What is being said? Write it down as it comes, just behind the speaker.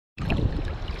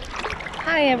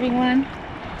Hi everyone.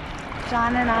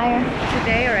 John and I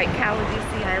today are at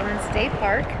Caladesi Island State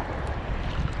Park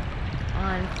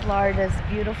on Florida's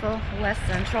beautiful west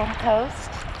central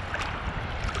coast.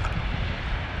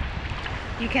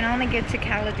 You can only get to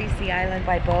Caladesi Island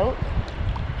by boat.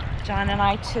 John and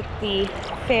I took the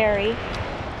ferry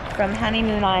from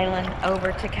Honeymoon Island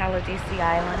over to Caladesi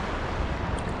Island.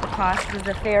 The cost of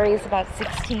the ferry is about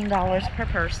 $16 per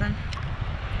person.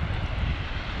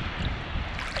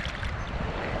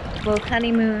 Both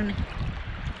Honeymoon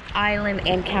Island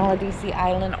and Caladesi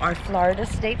Island are Florida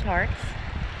state parks.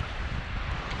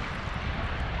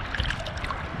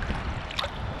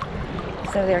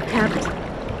 So they're kept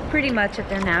pretty much at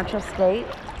their natural state.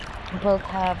 Both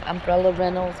have umbrella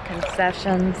rentals,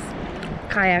 concessions,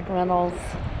 kayak rentals,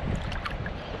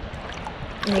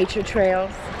 nature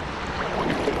trails.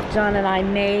 John and I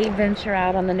may venture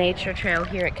out on the nature trail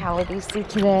here at Caladesi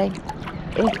today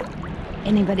if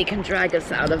anybody can drag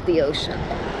us out of the ocean.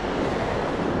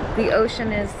 The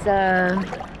ocean is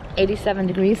 87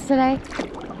 degrees today,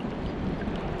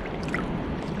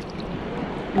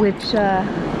 which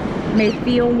may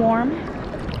feel warm,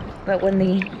 but when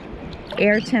the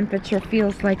air temperature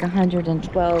feels like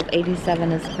 112,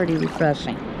 87 is pretty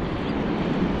refreshing.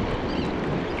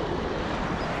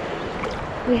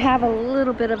 We have a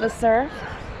little bit of a surf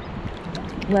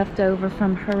left over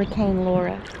from Hurricane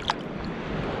Laura.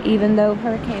 Even though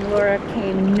Hurricane Laura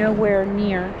came nowhere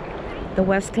near the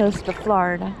west coast of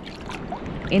Florida,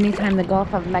 anytime the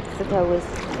Gulf of Mexico is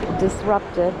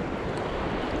disrupted,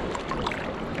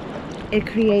 it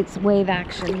creates wave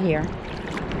action here.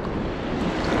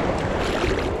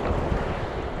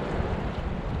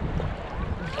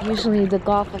 Usually the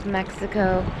Gulf of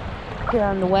Mexico here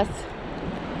on the west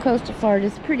coast of Florida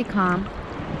is pretty calm.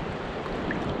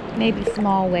 Maybe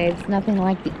small waves, nothing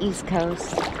like the East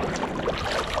Coast.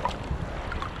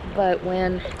 But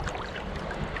when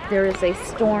there is a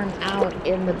storm out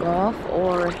in the Gulf,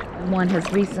 or one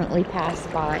has recently passed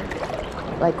by,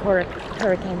 like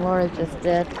Hurricane Laura just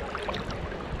did,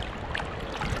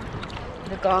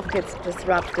 the Gulf gets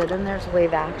disrupted and there's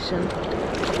wave action,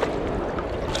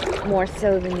 more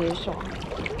so than usual.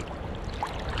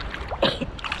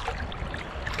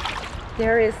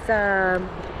 There is a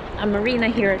marina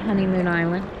here at Honeymoon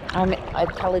Island, at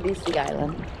Caladesi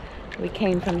Island. We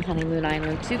came from Honeymoon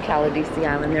Island to Caladesi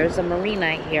Island. There's a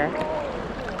marina here.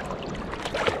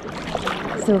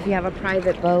 So if you have a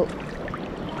private boat,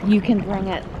 you can bring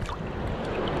it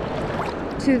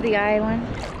to the island.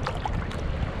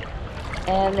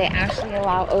 And they actually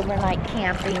allow overnight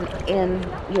camping in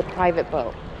your private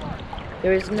boat.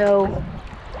 There is no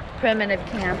primitive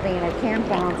camping or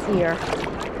campgrounds here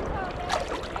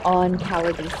on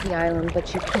Caladesi Island,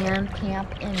 but you can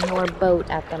camp in your boat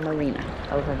at the marina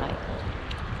overnight.